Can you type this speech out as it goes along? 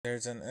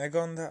There's an egg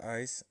on the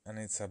ice and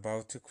it's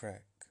about to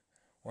crack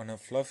when a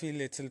fluffy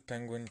little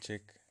penguin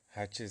chick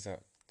hatches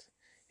out.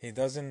 He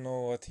doesn't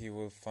know what he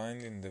will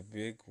find in the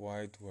big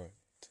wide world.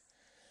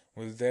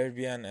 Will there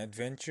be an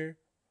adventure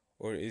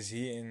or is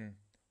he in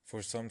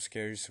for some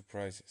scary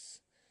surprises?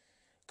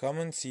 Come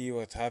and see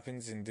what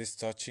happens in this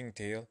touching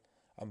tale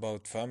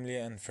about family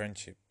and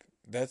friendship.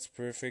 That's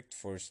perfect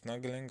for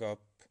snuggling up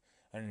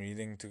and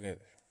reading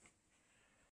together.